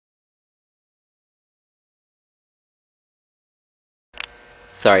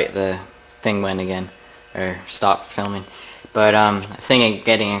Sorry, the thing went again, or stopped filming. But I was thinking of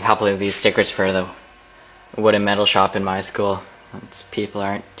getting a couple of these stickers for the wood and metal shop in my school.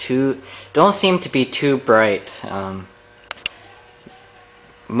 People don't seem to be too bright.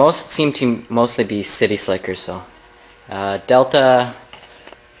 Most seem to mostly be city slickers. So Delta,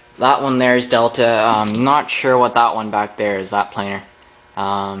 that one there is Delta. I'm not sure what that one back there is. That planer.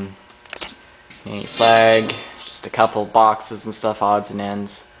 Any flag, just a couple boxes and stuff, odds and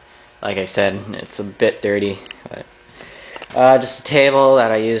ends. Like I said, it's a bit dirty, but just a table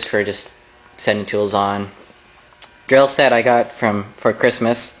that I used for just setting tools on. Drill set I got for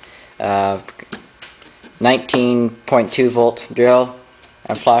Christmas. 19.2 volt drill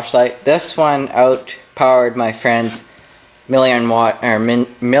and flashlight. This one outpowered my friend's million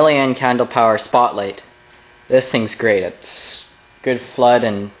candle power spotlight. This thing's great. It's good flood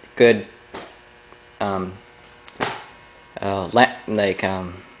and good oh,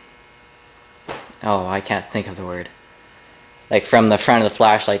 I can't think of the word. Like from the front of the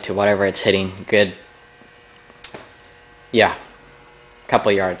flashlight to whatever it's hitting, good. Yeah,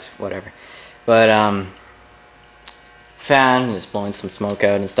 couple yards, whatever. But fan is blowing some smoke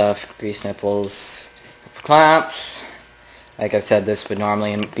out and stuff. Grease nipples, clamps. Like I've said, this would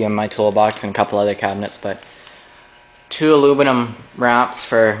normally be in my toolbox and a couple other cabinets, but 2 aluminum ramps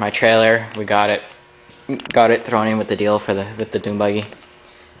for my trailer. We got it thrown in with the deal with the dune buggy.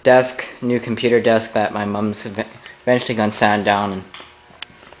 Desk, new computer desk that my mom's eventually gonna sand down and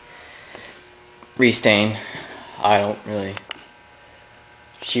restain. I don't really.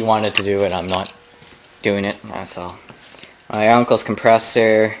 She wanted to do it. I'm not doing it. That's all. My uncle's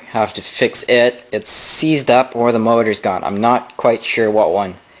compressor. Have to fix it. It's seized up or the motor's gone. I'm not quite sure what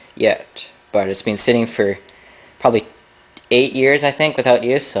one yet, but it's been sitting for probably 8 years, I think, without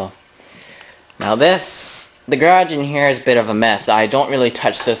use. So now the garage in here is a bit of a mess. I don't really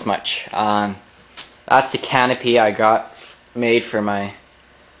touch this much. That's the canopy I got made for my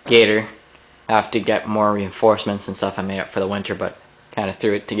Gator. I have to get more reinforcements and stuff I made up for the winter, but kind of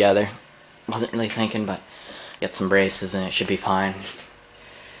threw it together. Wasn't really thinking, but get some braces and it should be fine.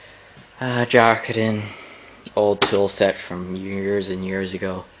 Jacketing, old tool set from years and years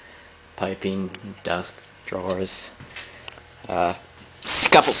ago. Piping, desk, drawers.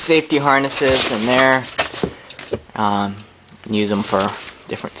 Couple safety harnesses in there. Use them for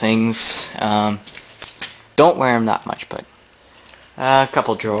different things. Don't wear them that much, but a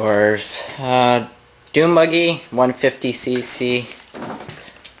couple drawers. Dune buggy, 150cc,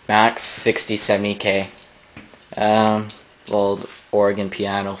 max 60-70k. Old Oregon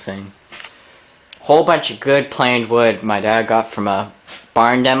piano thing. Whole bunch of good planed wood my dad got from a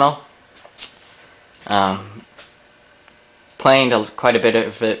barn demo. Planed quite a bit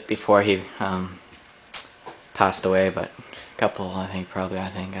of it before he passed away, but a couple, I think I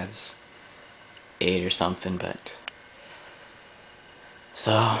was 8 or something, but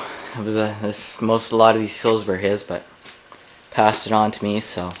so it was a lot of these tools were his, but passed it on to me.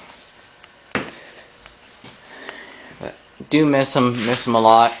 So, but do miss him a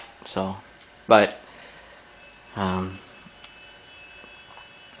lot. So, but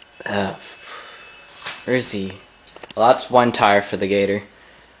where's he? Well, that's one tire for the Gator.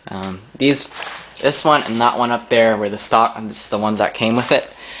 This one and that one up there were the stock, and just the ones that came with it.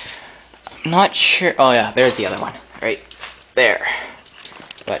 I'm not sure. Oh yeah, there's the other one right there.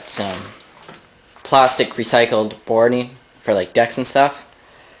 But some plastic recycled boarding for like decks and stuff.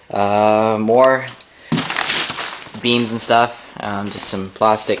 More beams and stuff. Just some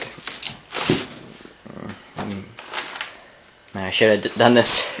plastic. I should have done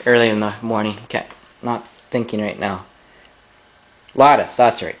this early in the morning. Not thinking right now. Lattice,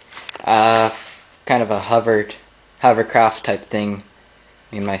 that's right. Kind of a hovercraft type thing.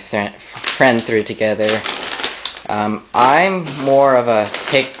 Me and my friend threw together. I'm more of a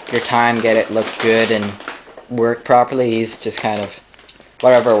take your time, get it look good and work properly. He's just kind of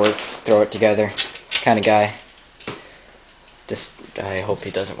whatever works, throw it together kind of guy. I hope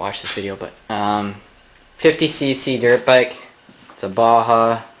he doesn't watch this video, but 50cc dirt bike. It's a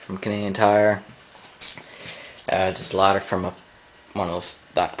Baja from Canadian Tire. Just a ladder from one of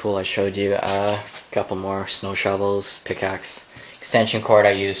that pool I showed you. A couple more snow shovels, pickaxe, extension cord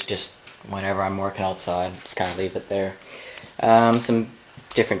I use just whenever I'm working outside. Just kind of leave it there. Some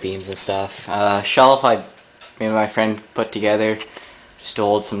different beams and stuff. Shelf me and my friend put together just to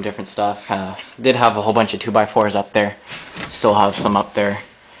hold some different stuff. Did have a whole bunch of 2x4s up there. Still have some up there,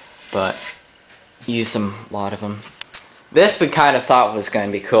 but used a lot of them. This we kind of thought was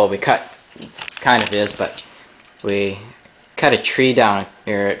going to be cool. Kind of is, but we cut a tree down,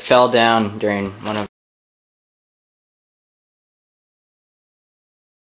 or it fell down during one of